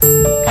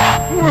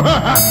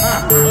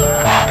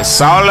It's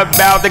all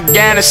about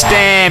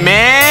Afghanistan,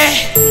 man.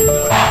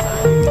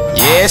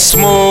 Yeah, it's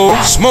smooth.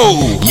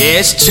 Yeah,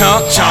 it's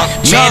chunk.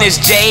 Man, it's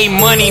J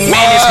Money.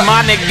 Man, it's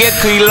my nigga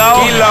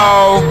Keelow.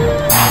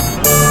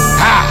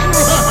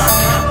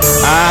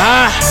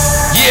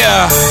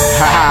 Yeah.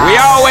 We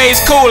always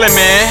coolin',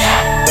 man.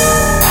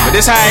 But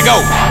this how it go.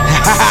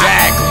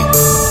 Exactly.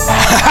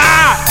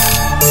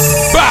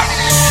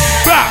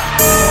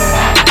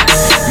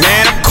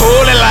 Man, I'm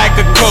coolin' like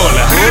a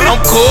cooler.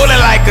 I'm coolin'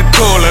 like a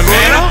cooler,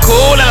 man. I'm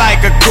coolin'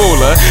 like a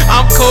cooler.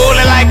 I'm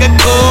coolin' like a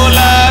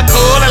cooler.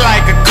 Coolin'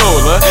 like a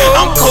cooler.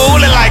 I'm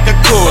coolin' like a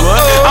cooler.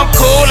 I'm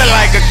coolin'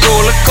 like a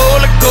cooler.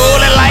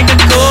 Coolin' like a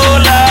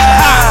cooler.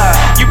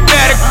 You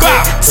better quit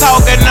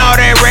talking all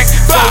that wreck,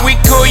 but we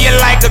cool you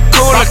like a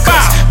cooler.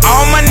 Cause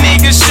all my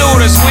niggas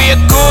shooters, we'll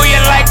cool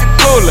you like a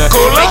cooler.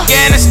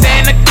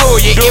 Afghanistan to cool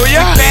you. If we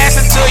pass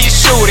it to you,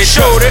 shoot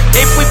it.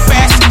 If we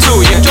pass it to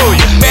you,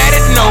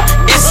 better know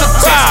it's a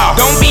test.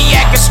 Don't be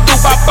acting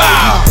stupid.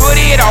 Put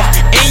it off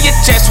in your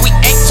chest. We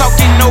ain't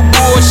talking no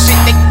bullshit.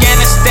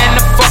 Afghanistan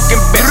the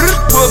fucking best.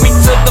 Put me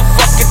to the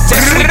fucking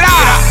test. We beat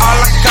out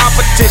all our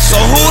competition. So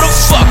who the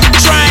fuck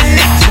trying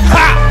next?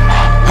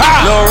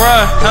 Lil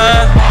Ron,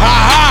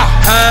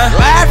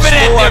 Laughing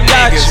at them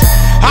niggas.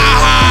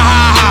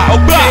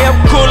 Okay, I'm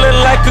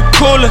coolin' like a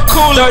cooler.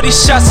 30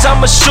 shots,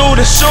 I'm a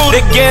shooter.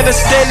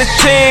 Afghanistan the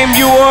team,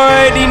 you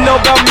already know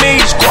about me.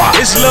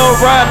 It's Lil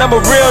Ron, I'm a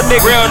real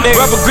nigga.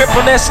 Rubber grip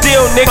on that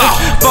steel, nigga.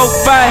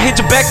 4-5, hit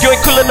your back, you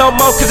ain't coolin' no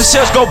more, cause the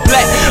shells go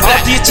black.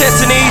 Off to your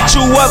chest and they eat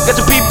you up. Got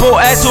the people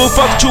ask who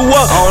fucked you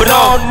up. But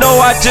I don't know,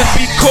 I just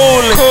be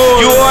coolin'.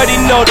 You already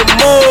know the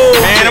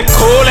move. Man, I'm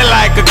coolin'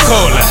 like a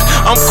cooler.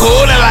 I'm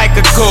coolin' like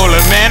a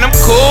cooler, man. I'm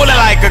coolin'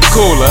 like a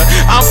cooler.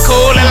 I'm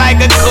coolin' like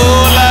a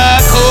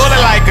cooler.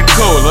 Coolin' like a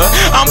cooler.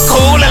 I'm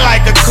coolin'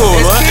 like a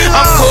cooler.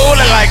 I'm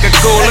coolin' like a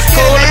cooler.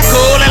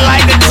 Coolin'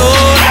 like a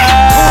cooler.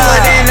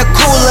 Cooler than a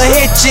cooler,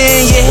 hit you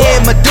in your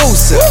head,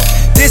 Medusa.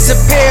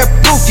 Disappear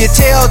poof, you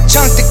tell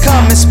chunk to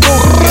come and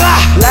spook ya.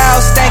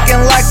 Loud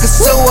stankin' like a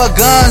sewer,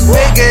 guns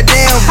bigger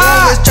than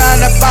rulers.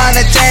 Tryna find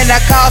a chain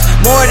that costs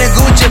more than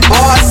Gucci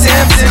Bar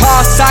Simpson.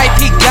 Call sight,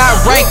 he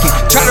got ranking.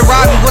 Try to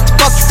rob me, what the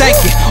fuck you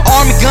thinking?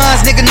 Army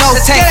guns, nigga, no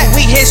tanking.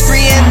 We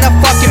history in the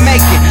fucking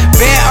making.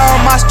 Been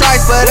on my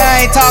stripes, but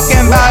I ain't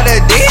talking about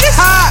Adidas.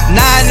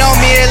 Nine on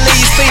me, it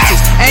leaves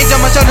features. Ain't on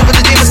my shoulder, but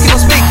the demons keep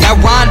on speaking.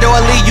 That Rondo, I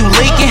leave you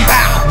leaking.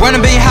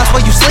 Running in your house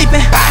while you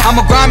sleeping. I'm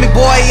a grimy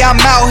boy, I'm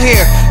out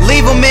here.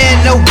 Leave him in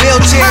no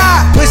wheelchair.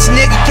 Pussy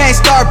nigga can't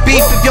start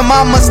beef if your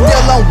mama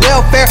still on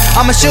welfare.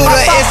 I'm a shooter,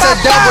 it's a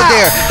double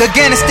dare.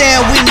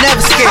 Afghanistan, we never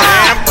scared.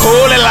 Man, I'm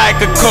coolin'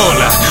 like a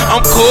cooler.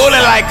 I'm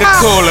coolin' like a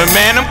cooler,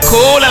 man. I'm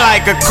coolin'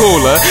 like a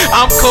cooler.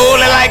 I'm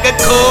coolin' like a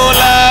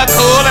cooler.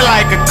 Coolin'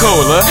 like a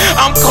cooler.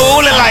 I'm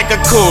coolin' like a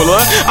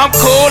cooler. I'm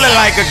coolin'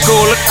 like a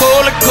cooler.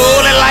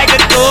 Coolin' like a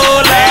cooler.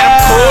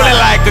 I'm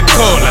coolin' like a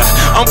cooler.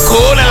 I'm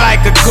coolin'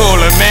 like a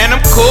cooler, man.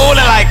 I'm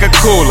coolin' like a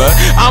cooler.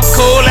 I'm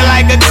coolin'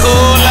 like a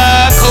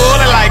cooler.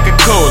 Coolin' like a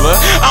cooler.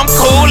 I'm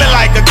coolin'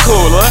 like a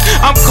cooler.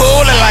 I'm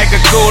coolin' like a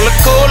cooler.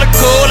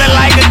 Coolin'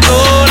 like a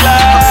cooler.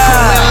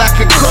 Coolin' like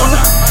a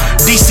cooler.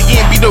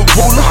 DCN be the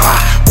ruler.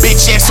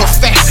 Bitch ass so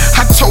fat,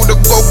 I told her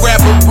go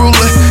grab a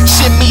ruler.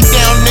 Shimmy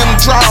down them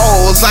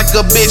draws like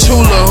a bitch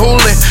hula.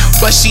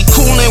 But she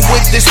coolin'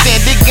 with the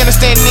stand.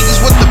 Afghanistan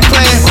niggas with the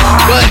plan.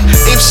 But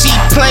if she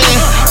playin',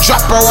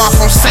 drop her off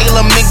on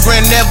Salem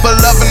Migrant. Never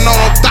loving on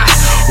no thought.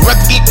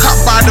 Rather get caught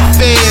by the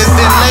feds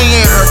than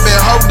layin' her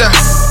beholder.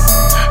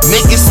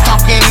 Niggas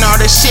talking all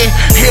this shit,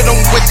 hit them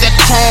with that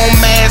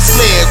chrome ass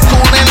lid.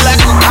 Coolin' like